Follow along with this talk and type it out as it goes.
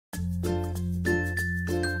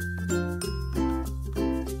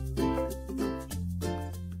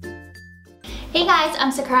Hey guys,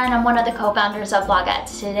 I'm Sakura and I'm one of the co-founders of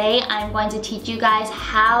Bloguettes. Today I'm going to teach you guys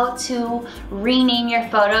how to rename your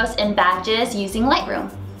photos in batches using Lightroom.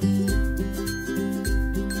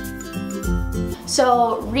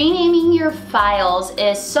 So renaming your files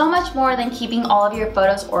is so much more than keeping all of your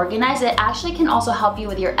photos organized. It actually can also help you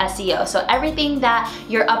with your SEO. So everything that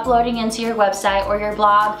you're uploading into your website or your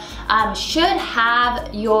blog should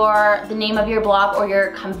have the name of your blog or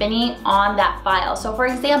your company on that file. So for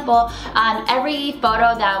example, every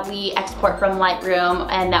photo that we export from Lightroom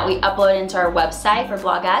and that we upload into our website for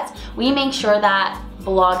Bloguettes, we make sure that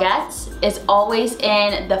Bloguettes is always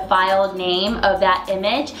in the file name of that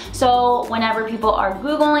image. So whenever people are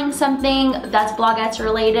Googling something that's Bloguettes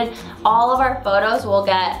related, all of our photos will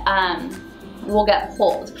get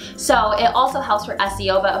pulled. So it also helps for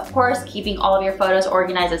SEO, but of course keeping all of your photos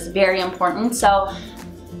organized is very important. So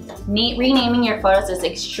renaming your photos is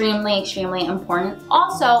extremely important.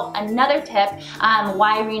 Also, another tip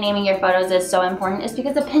why renaming your photos is so important is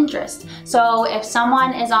because of Pinterest. So if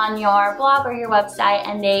someone is on your blog or your website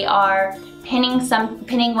and they are pinning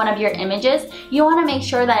one of your images, you want to make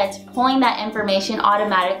sure that it's pulling that information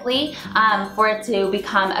automatically for it to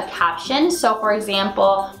become a caption. So for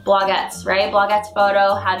example, Bloguettes, right? Bloguettes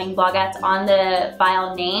photo having Bloguettes on the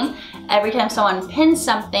file name. Every time someone pins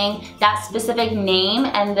something, that specific name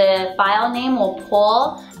and the file name will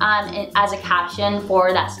pull as a caption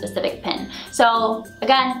for that specific pin. So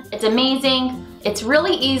again, it's amazing. It's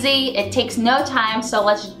really easy. It takes no time. So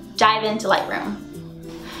let's dive into Lightroom.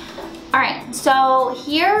 Alright, so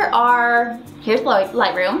here's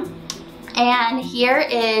Lightroom, and here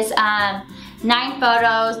is 9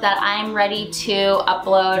 photos that I'm ready to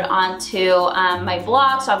upload onto my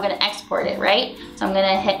blog, so I'm going to export it, right? So I'm going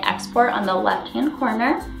to hit export on the left-hand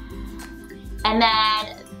corner, and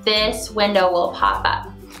then this window will pop up.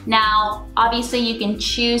 Now, obviously you can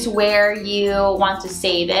choose where you want to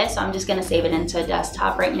save it, so I'm just gonna save it into a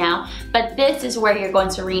desktop right now, but this is where you're going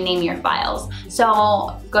to rename your files.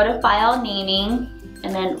 So go to File, Naming,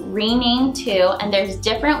 and then Rename To, and there's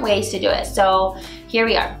different ways to do it. So here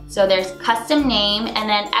we are. So there's Custom Name, and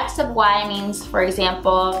then X of Y means, for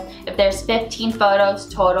example, if there's 15 photos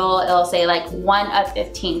total, it'll say like 1 of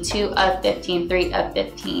 15, 2 of 15, 3 of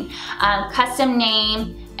 15. Custom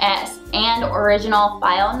Name, and original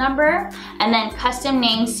file number, and then custom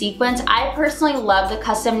name sequence. I personally love the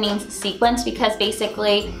custom name sequence because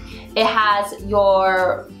basically it has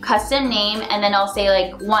your custom name and then it'll say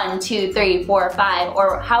like 1, 2, 3, 4, 5,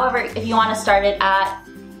 or however, if you want to start it at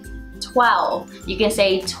 12, you can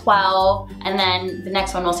say 12, and then the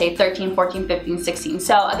next one will say 13, 14, 15, 16.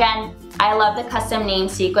 So again, I love the custom name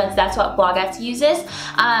sequence. That's what Bloguettes uses.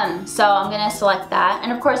 So I'm gonna select that.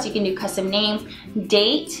 And of course you can do custom name,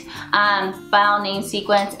 date, file name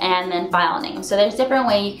sequence, and then file name. So there's different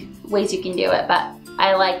ways you can do it, but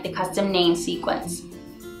I like the custom name sequence.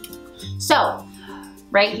 So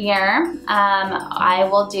right here, I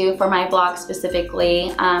will do for my blog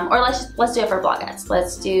specifically, or let's do it for Bloguettes.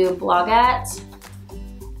 Let's do Bloguettes,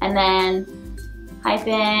 and then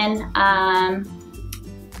hyphen,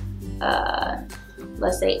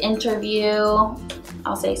 let's say interview.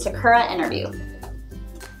 I'll say Sakura interview,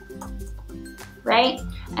 right?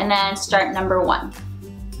 And then start number 1.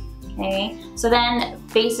 Okay. So then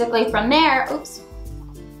basically from there, oops.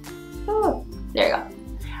 Oh, there you go.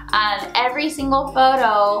 Every single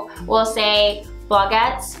photo will say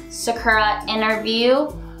Bloguettes, Sakura interview,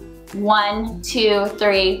 1, 2,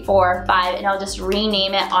 3, 4, 5, and it'll just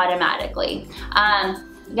rename it automatically.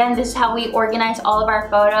 Again, this is how we organize all of our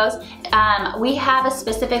photos. We have a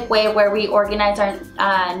specific way where we organize our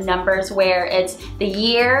numbers, where it's the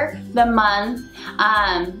year, the month,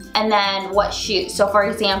 and then what shoot. So for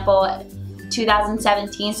example,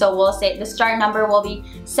 2017, so we'll say the start number will be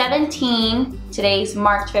 17, today's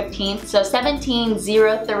March 15th, so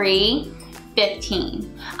 17/03/15.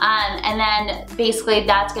 And then basically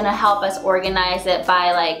that's gonna help us organize it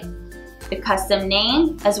by like the custom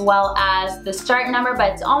name as well as the start number,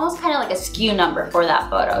 but it's almost kind of like a SKU number for that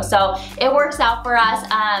photo. So it works out for us,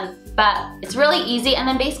 but it's really easy. And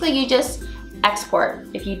then basically you just export.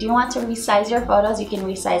 If you do want to resize your photos, you can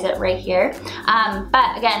resize it right here.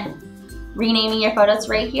 But again, renaming your photos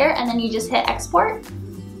right here, and then you just hit export.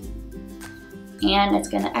 And it's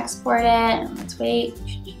gonna export it. Let's wait.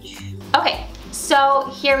 Okay, so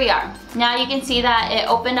here we are. Now you can see that it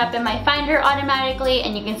opened up in my Finder automatically,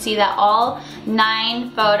 and you can see that all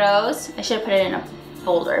 9 photos, I should have put it in a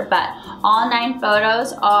folder, but all 9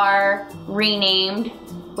 photos are renamed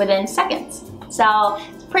within seconds. So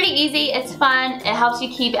pretty easy, it's fun, it helps you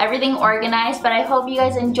keep everything organized, but I hope you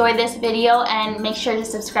guys enjoyed this video and make sure to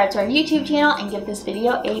subscribe to our YouTube channel and give this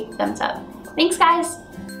video a thumbs up. Thanks guys!